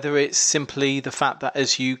 or whether it's simply the fact that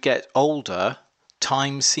as you get older,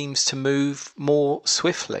 time seems to move more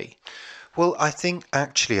swiftly. Well, I think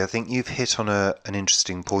you've hit on an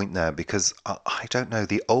interesting point there, because I don't know,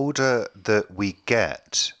 the older that we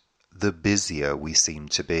get, the busier we seem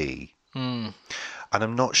to be. And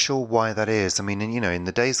I'm not sure why that is. I mean, in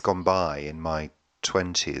the days gone by, in my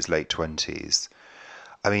 20s, late 20s,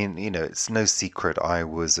 I mean, it's no secret I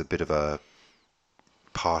was a bit of a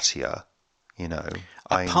partier,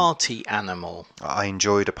 A party animal. I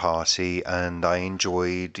enjoyed a party, and I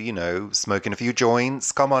enjoyed, smoking a few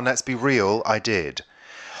joints. Come on, let's be real. I did.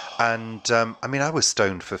 And, I was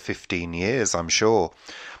stoned for 15 years, I'm sure.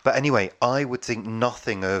 But anyway, I would think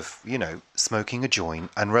nothing of, smoking a joint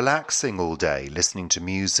and relaxing all day, listening to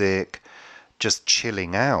music, just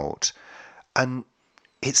chilling out. And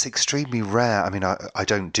it's extremely rare. I mean, I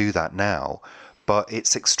don't do that now, but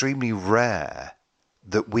it's extremely rare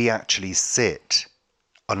that we actually sit,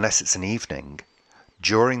 unless it's an evening,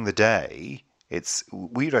 during the day.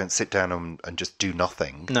 We don't sit down and just do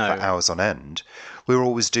nothing for hours on end. We're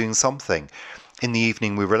always doing something. In the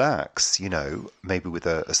evening we relax, maybe with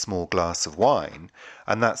a small glass of wine,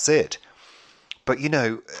 and that's it. But,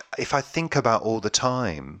 if I think about all the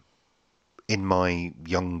time in my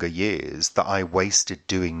younger years that I wasted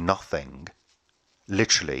doing nothing,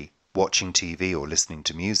 literally watching TV or listening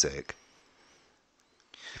to music,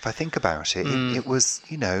 if I think about it, it was,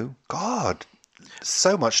 God,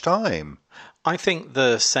 so much time. I think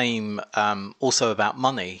the same also about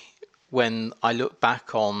money. When I look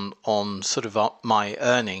back on sort of my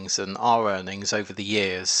earnings and our earnings over the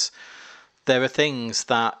years, there are things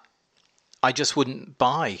that I just wouldn't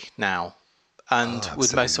buy now, and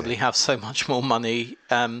would most probably have so much more money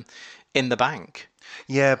in the bank.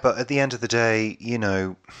 Yeah, but at the end of the day,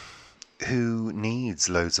 who needs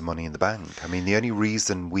loads of money in the bank? I mean, the only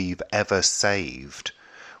reason we've ever saved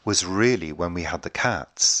was really when we had the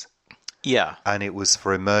cats. Yeah. And it was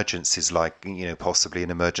for emergencies, like, possibly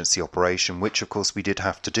an emergency operation, which of course we did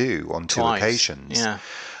have to do on two Twice. occasions. Yeah.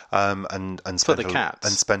 And For the cats.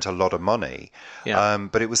 and spent a lot of money. Yeah.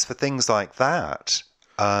 But it was for things like that.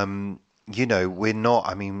 We're not.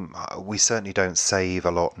 I mean, we certainly don't save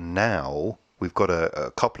a lot now. We've got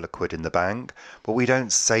a couple of quid in the bank, but we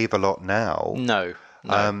don't save a lot now. No.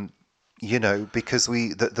 Because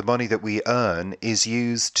the money that we earn is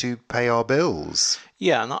used to pay our bills.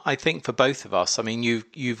 Yeah, and I think for both of us, I mean,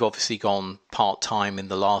 you've obviously gone part-time in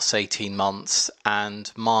the last 18 months,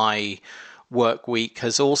 and my work week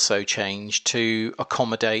has also changed to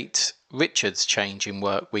accommodate Richard's change in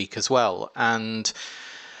work week as well. And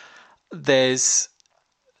there's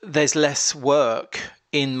less work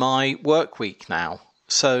in my work week now.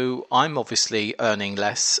 So I'm obviously earning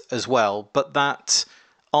less as well, but that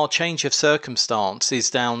our change of circumstance is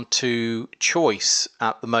down to choice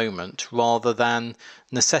at the moment rather than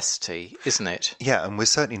necessity, isn't it? Yeah, and we're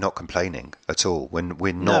certainly not complaining at all. When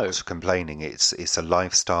we're not complaining, it's a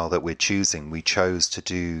lifestyle that we're choosing. We chose to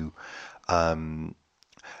do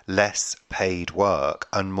less paid work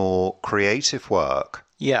and more creative work.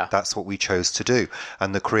 Yeah. That's what we chose to do.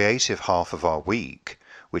 And the creative half of our week,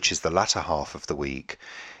 which is the latter half of the week,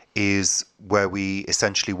 is where we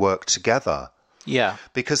essentially work together. Yeah.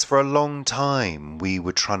 Because for a long time, we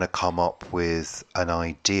were trying to come up with an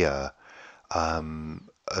idea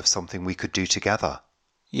of something we could do together.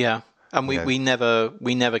 Yeah. And we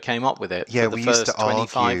never came up with it yeah, for the we first used to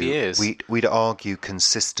 25 argue, years. We'd argue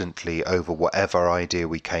consistently over whatever idea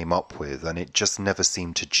we came up with, and it just never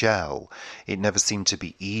seemed to gel. It never seemed to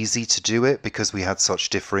be easy to do it because we had such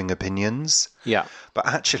differing opinions. Yeah. But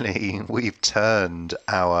actually, we've turned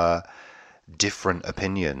our different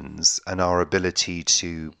opinions and our ability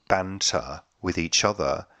to banter with each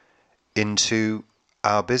other into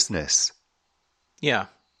our business. Yeah.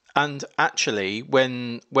 And actually,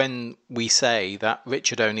 when we say that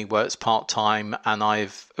Richard only works part-time and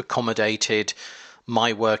I've accommodated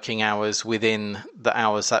my working hours within the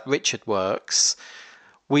hours that Richard works,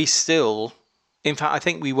 we still, in fact, I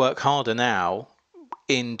think we work harder now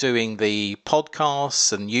in doing the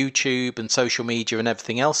podcasts and YouTube and social media and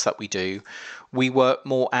everything else that we do. We work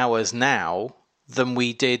more hours now than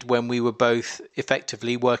we did when we were both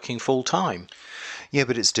effectively working full-time. Yeah,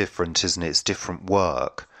 but it's different, isn't it? It's different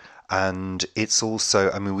work. And it's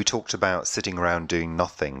also, I mean, we talked about sitting around doing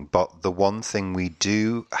nothing, but the one thing we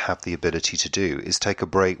do have the ability to do is take a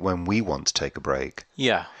break when we want to take a break.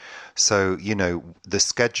 Yeah. So, the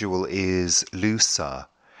schedule is looser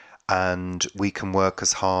and we can work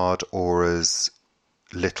as hard or as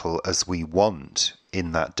little as we want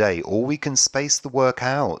in that day, or we can space the work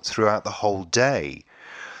out throughout the whole day.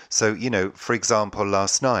 So, for example,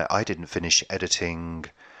 last night I didn't finish editing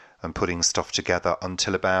and putting stuff together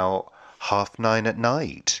until about 9:30 at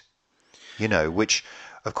night, which,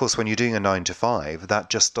 of course, when you're doing a 9 to 5,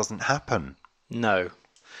 that just doesn't happen. No.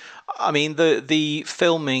 I mean, the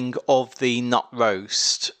filming of the nut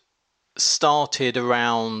roast started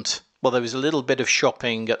around, well, there was a little bit of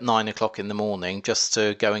shopping at 9 o'clock in the morning just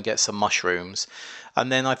to go and get some mushrooms.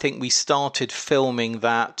 And then I think we started filming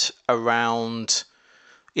that around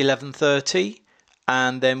 11:30.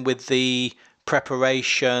 And then with the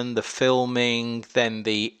preparation, the filming, then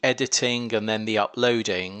the editing, and then the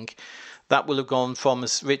uploading, that will have gone from,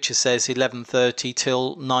 as Richard says, 11:30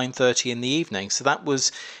 till 9:30 in the evening. So that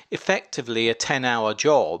was effectively a 10-hour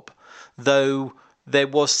job, though there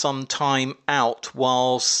was some time out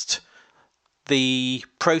whilst the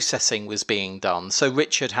processing was being done. So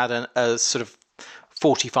Richard had a sort of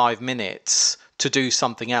 45 minutes to do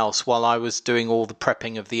something else while I was doing all the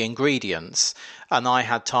prepping of the ingredients, and I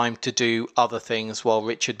had time to do other things while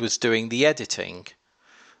Richard was doing the editing.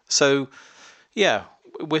 So, yeah,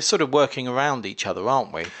 we're sort of working around each other,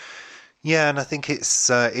 aren't we? Yeah, and I think it's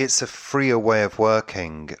a freer way of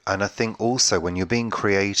working, and I think also when you're being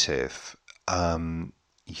creative,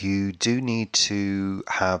 you do need to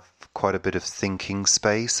have quite a bit of thinking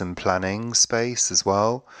space and planning space as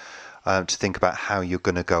well, to think about how you're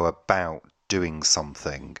going to go about doing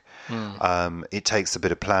something. It takes a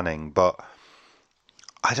bit of planning, but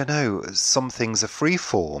I don't know, some things are free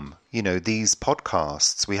form. These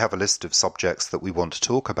podcasts, we have a list of subjects that we want to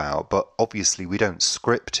talk about, but obviously we don't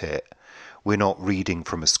script it. We're not reading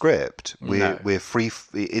from a script. We're free.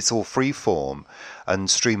 It's all free form and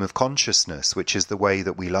stream of consciousness, which is the way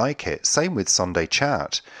that we like it. Same with Sunday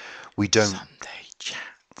Chat. We don't. Sunday Chat.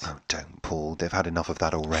 Oh, don't, Paul. They've had enough of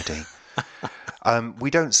that already. We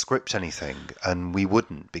don't script anything, and we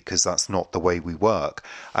wouldn't, because that's not the way we work.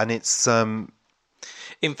 And it's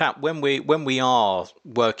In fact, when we are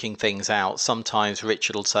working things out, sometimes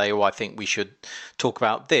Richard will say, "Oh, I think we should talk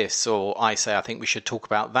about this," or I say, "I think we should talk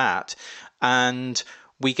about that," and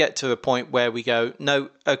we get to a point where we go, "No,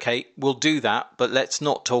 okay, we'll do that, but let's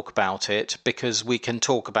not talk about it because we can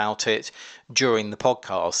talk about it during the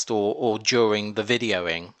podcast or during the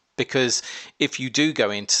videoing." Because if you do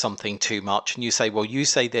go into something too much and you say, well, you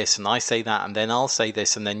say this and I say that, and then I'll say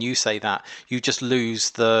this and then you say that, you just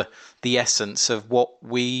lose the essence of what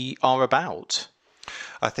we are about.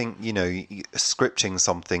 I think, scripting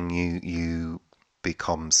something, you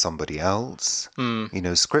become somebody else.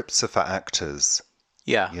 Scripts are for actors.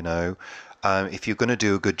 Yeah. If you're going to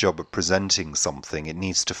do a good job of presenting something, it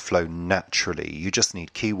needs to flow naturally. You just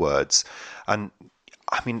need keywords. And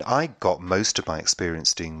I mean, I got most of my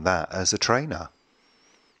experience doing that as a trainer.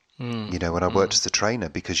 When I worked as a trainer,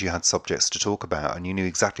 because you had subjects to talk about and you knew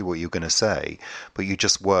exactly what you were going to say, but you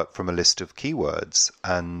just work from a list of keywords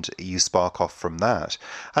and you spark off from that.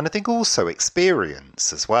 And I think also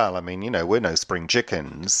experience as well. I mean, we're no spring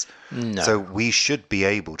chickens. No. So we should be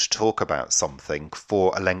able to talk about something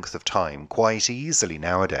for a length of time quite easily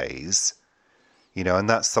nowadays. And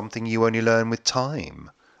that's something you only learn with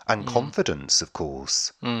time. And confidence, of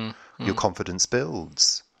course. Your confidence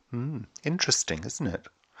builds. Interesting, isn't it?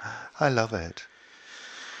 I love it.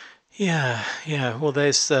 Yeah. Well,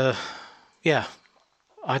 there's, I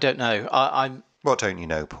don't know. I'm. What don't you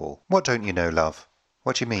know, Paul? What don't you know, love?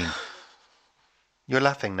 What do you mean? You're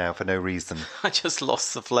laughing now for no reason. I just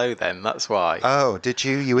lost the flow then, that's why. Oh, did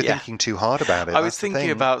you? You were thinking too hard about it. I was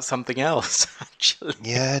thinking about something else, actually.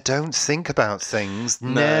 Yeah, don't think about things.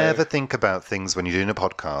 No. Never think about things when you're doing a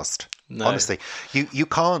podcast. No. Honestly, you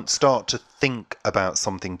can't start to think about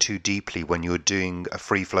something too deeply when you're doing a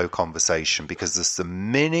free flow conversation, because the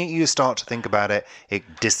minute you start to think about it, it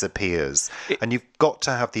disappears. And you've got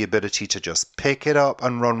to have the ability to just pick it up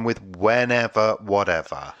and run with whenever,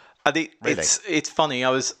 whatever. Really? It's funny.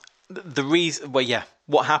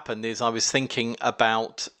 What happened is I was thinking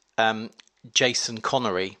about Jason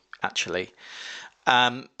Connery, actually,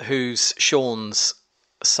 who's Sean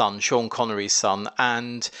Connery's son,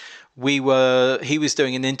 and he was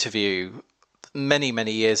doing an interview many,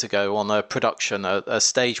 many years ago on a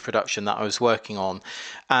stage production that I was working on,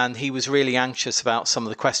 and he was really anxious about some of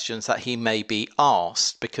the questions that he may be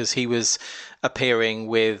asked, because he was appearing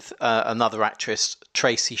with another actress,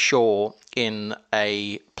 Tracy Shaw, in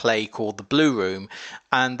a play called The Blue Room,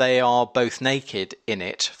 and they are both naked in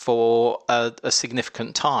it for a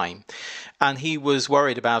significant time. And he was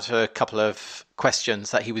worried about a couple of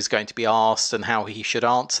questions that he was going to be asked and how he should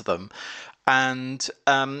answer them. And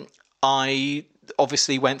I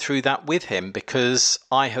obviously went through that with him, because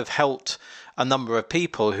I have helped a number of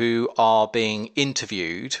people who are being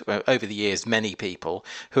interviewed over the years, many people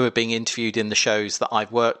who are being interviewed in the shows that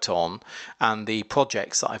I've worked on and the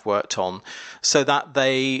projects that I've worked on, so that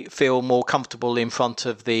they feel more comfortable in front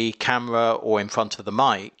of the camera or in front of the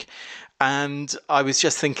mic. And I was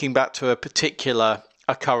just thinking back to a particular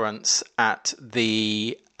occurrence at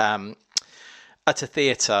a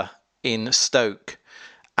theatre in Stoke.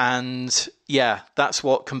 And that's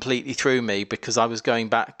what completely threw me, because I was going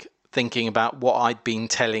back thinking about what I'd been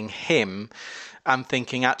telling him and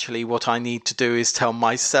thinking, actually, what I need to do is tell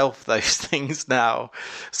myself those things now,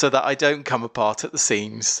 so that I don't come apart at the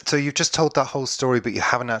seams. So you've just told that whole story, but you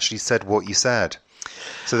haven't actually said what you said.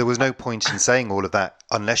 So there was no point in saying all of that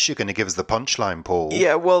unless you're going to give us the punchline, Paul.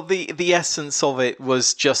 Yeah, well, the essence of it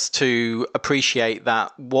was just to appreciate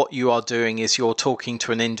that what you are doing is you're talking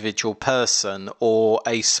to an individual person or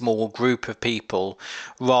a small group of people,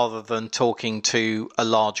 rather than talking to a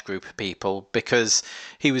large group of people, because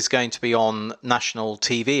he was going to be on national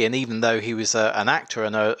TV. And even though he was an actor,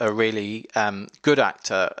 and a really good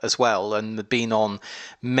actor as well, and had been on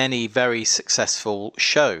many very successful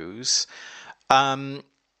shows,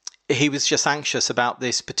 he was just anxious about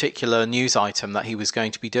this particular news item that he was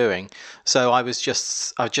going to be doing. So I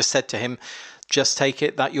just said to him, just take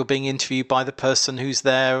it that you're being interviewed by the person who's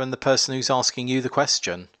there and the person who's asking you the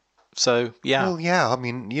question. So, yeah. Well, yeah, I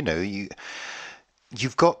mean,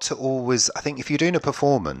 you've got to always, I think if you're doing a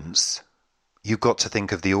performance, you've got to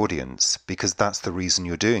think of the audience, because that's the reason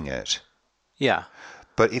you're doing it. Yeah.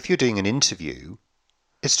 But if you're doing an interview,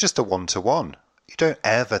 it's just a one-to-one. You don't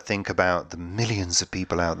ever think about the millions of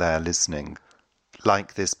people out there listening,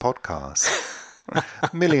 like this podcast.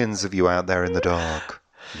 Millions of you out there in the dark,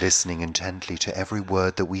 listening intently to every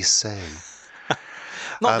word that we say.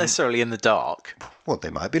 Not necessarily in the dark. Well, they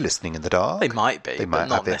might be listening in the dark. They might be, They might but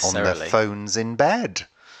not have it on their necessarily. phones in bed.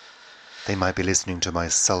 They might be listening to my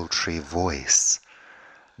sultry voice,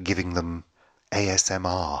 giving them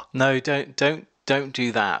ASMR. No, don't Don't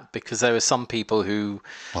do that, because there are some people who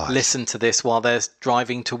What? listen to this while they're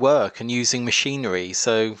driving to work and using machinery.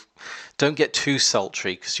 So don't get too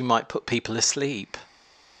sultry, because you might put people asleep.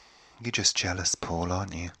 You're just jealous, Paul,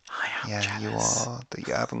 aren't you? I am Yeah, jealous. you are. That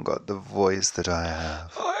you haven't got the voice that I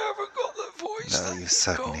have. I haven't got the voice. No, you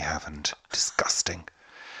certainly haven't. Disgusting.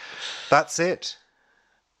 That's it.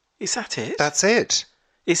 Is that it? That's it.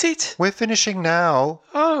 Is it? We're finishing now.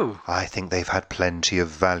 Oh, I think they've had plenty of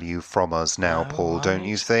value from us now, Paul, don't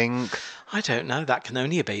you think? I don't know. That can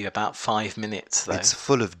only be about 5 minutes, though. It's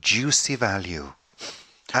full of juicy value.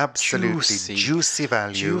 Absolutely juicy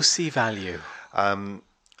value. Juicy value.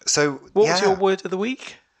 So, What was your word of the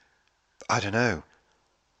week? I don't know.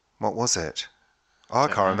 What was it? Oh, I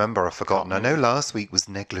can't remember. I've forgotten. I know last week was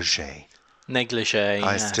negligee. Negligee.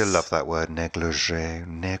 I yes. still love that word, negligee.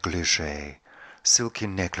 Negligee. Silky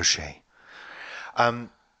negligee.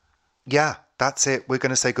 Yeah, that's it. We're going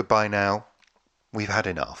to say goodbye now. We've had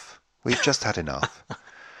enough. We've just had enough.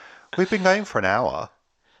 We've been going for an hour.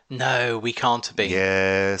 No, we can't have been.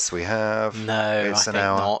 Yes, we have. No, it's I an think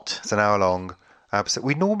hour. not. It's an hour long.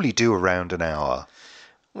 Absolutely. We normally do around an hour.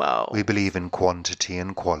 Well, We believe in quantity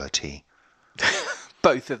and quality.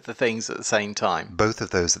 both of the things at the same time. Both of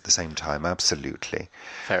those at the same time, absolutely.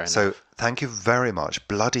 Fair enough. So thank you very much.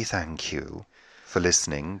 Bloody thank you for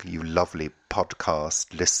listening, you lovely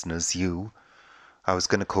podcast listeners, you. I was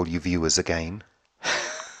going to call you viewers again.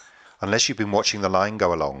 Unless you've been watching the line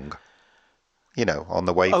go along. You know, on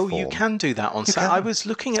the waveform. Oh, you can do that on Saturday. can. I was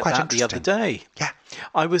looking It's at quite that the other day. Yeah.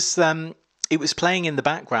 I was it was playing in the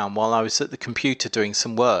background while I was at the computer doing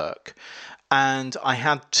some work, and I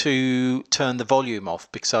had to turn the volume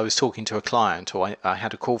off because I was talking to a client, or I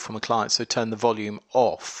had a call from a client, so turn the volume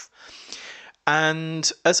off. And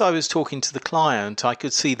as I was talking to the client, I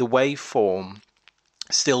could see the waveform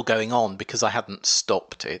still going on because I hadn't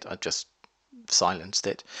stopped it. I just silenced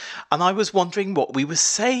it. And I was wondering what we were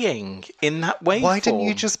saying in that waveform. Why didn't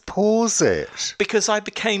you just pause it? Because I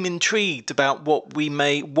became intrigued about what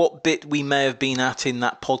bit we may have been at in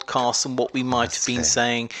that podcast and what we might have been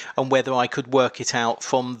saying, and whether I could work it out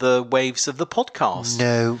from the waves of the podcast.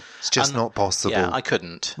 No, it's just not possible. Yeah, I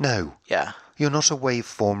couldn't. No. Yeah. You're not a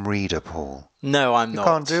waveform reader, Paul. No, I'm not. You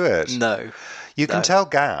can't do it. No. You can tell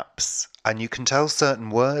gaps, and you can tell certain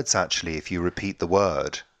words, actually, if you repeat the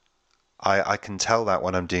word. I can tell that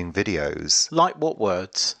when I'm doing videos. Like what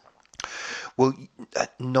words? Well,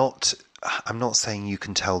 I'm not saying you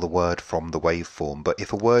can tell the word from the waveform, but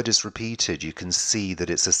if a word is repeated, you can see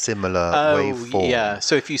that it's a similar waveform. Yeah.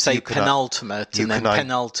 So if you say penultimate and then can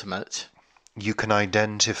penultimate. You can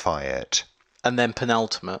identify it. And then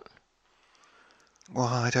penultimate. Well,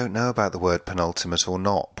 I don't know about the word penultimate or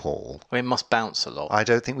not, Paul. Well, it must bounce a lot. I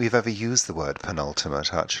don't think we've ever used the word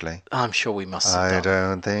penultimate, actually. I'm sure we must have I done.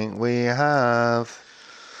 don't think we have.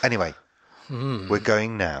 Anyway, we're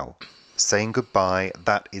going now. Saying goodbye.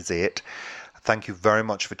 That is it. Thank you very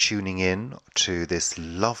much for tuning in to this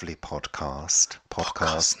lovely podcast.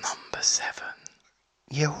 Podcast number 7.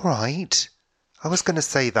 Yeah, all right. I was going to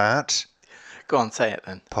say that. Go on, say it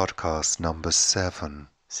then. Podcast number 7.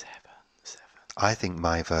 7. I think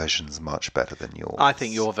my version's much better than yours. I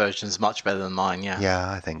think your version's much better than mine, yeah. Yeah,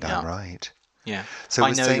 I think I'm right. Yeah. So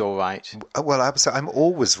I know you're right. Well, I'm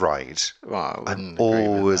always right. Well, I I'm wouldn't agree with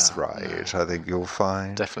always that. right. I think you're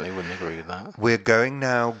fine. Definitely wouldn't agree with that. We're going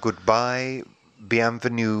now. Goodbye.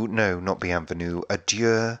 Bienvenue. No, not bienvenue.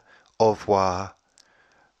 Adieu. Au revoir.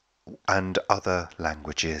 And other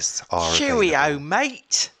languages are Cheerio, available.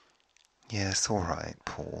 mate. Yes, all right,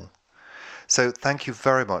 Paul. So thank you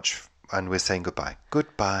very much. And we're saying goodbye.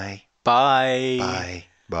 Goodbye. Bye. Bye.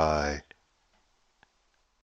 Bye.